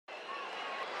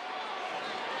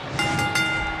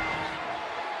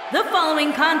The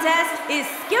following contest is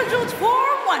scheduled for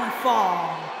one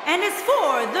fall and is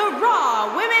for the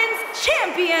Raw Women's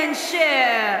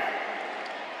Championship.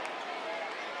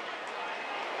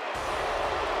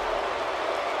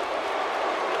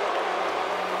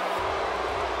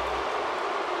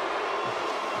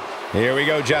 Here we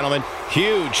go, gentlemen.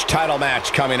 Huge title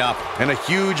match coming up. And a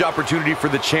huge opportunity for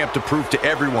the champ to prove to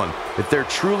everyone that there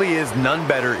truly is none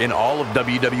better in all of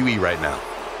WWE right now.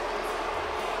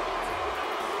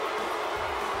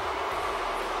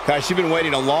 Guys, she's been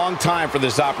waiting a long time for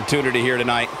this opportunity here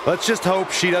tonight. Let's just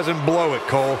hope she doesn't blow it,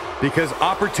 Cole, because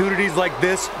opportunities like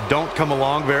this don't come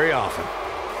along very often.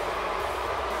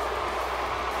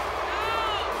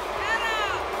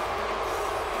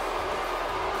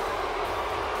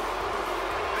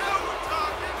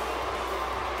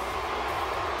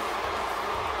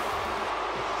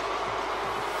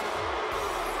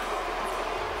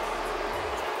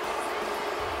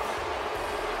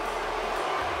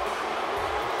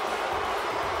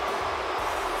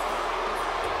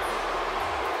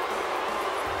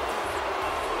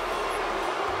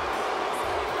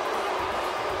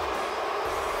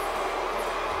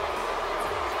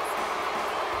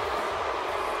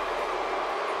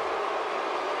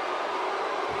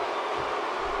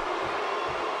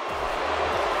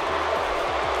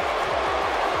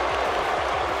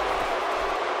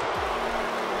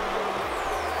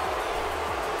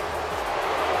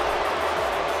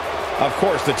 Of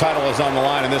course, the title is on the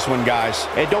line in this one, guys.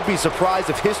 And don't be surprised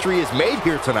if history is made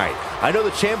here tonight. I know the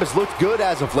champ has looked good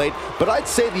as of late, but I'd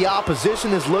say the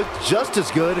opposition has looked just as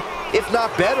good, if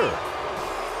not better.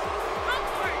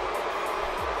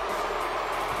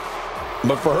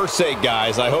 But for her sake,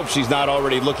 guys, I hope she's not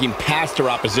already looking past her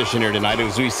opposition here tonight,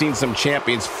 as we've seen some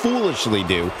champions foolishly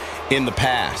do in the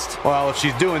past. Well, if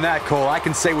she's doing that, Cole, I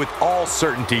can say with all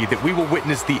certainty that we will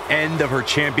witness the end of her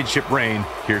championship reign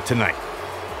here tonight.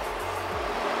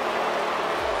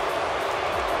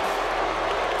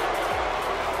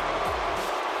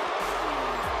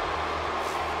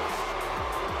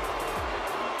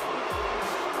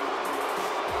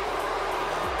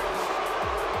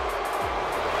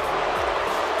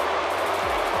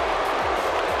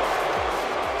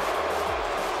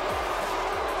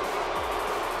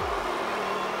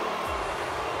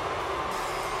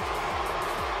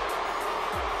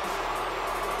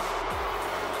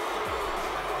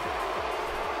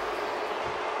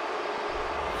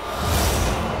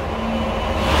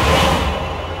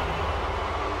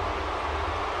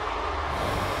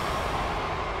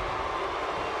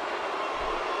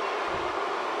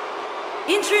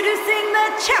 Introducing the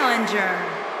challenger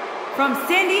from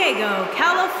San Diego,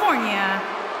 California,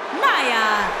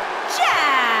 Nia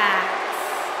Jax.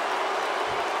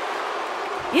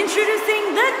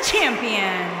 Introducing the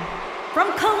champion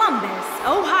from Columbus,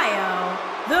 Ohio,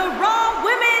 the Raw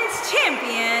Women's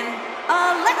Champion,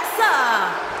 Alexa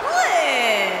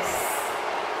Bliss.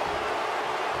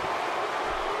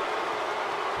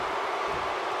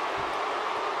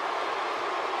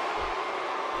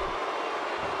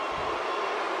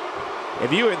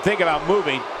 If you even think about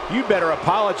moving, you better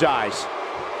apologize.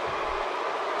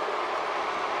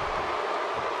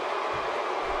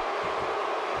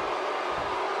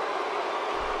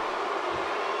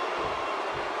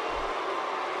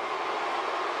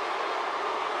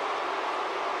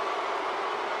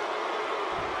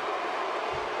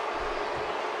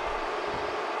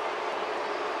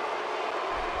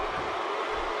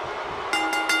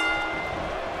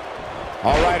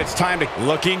 All right, it's time to...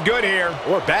 Looking good here.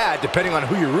 Or bad, depending on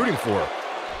who you're rooting for.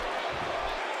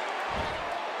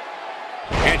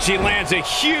 And she lands a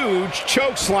huge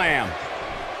choke slam.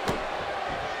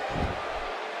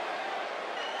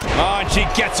 Oh, and she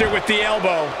gets her with the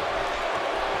elbow.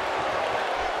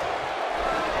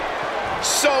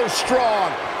 So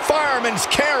strong. Fireman's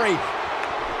carry.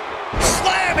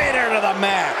 Slamming her to the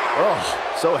mat.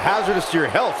 Oh, so hazardous to your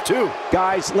health, too.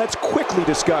 Guys, let's quickly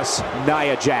discuss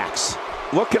Nia Jax.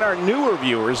 What can our newer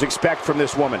viewers expect from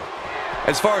this woman?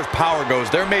 As far as power goes,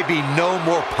 there may be no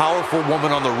more powerful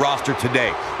woman on the roster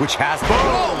today, which has...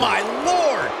 Oh, my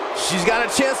Lord! She's got a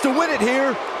chance to win it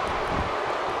here.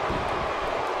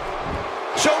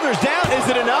 Shoulders down, is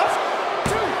it enough?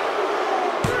 2,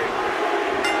 3.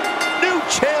 New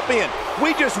champion.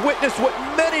 We just witnessed what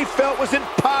many felt was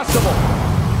impossible.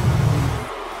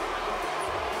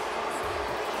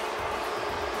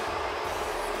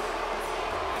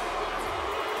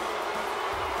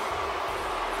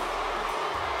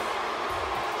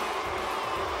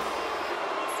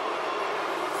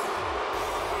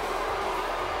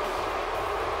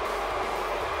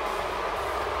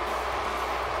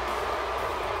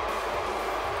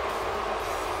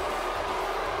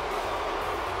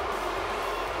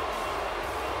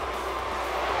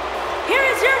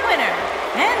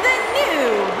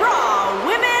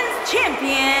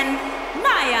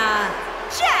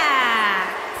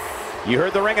 You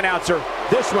heard the ring announcer.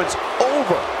 This one's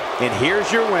over. And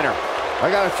here's your winner. I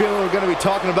got a feeling we're going to be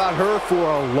talking about her for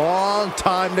a long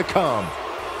time to come.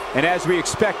 And as we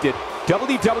expected,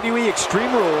 WWE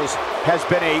Extreme Rules has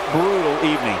been a brutal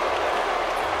evening.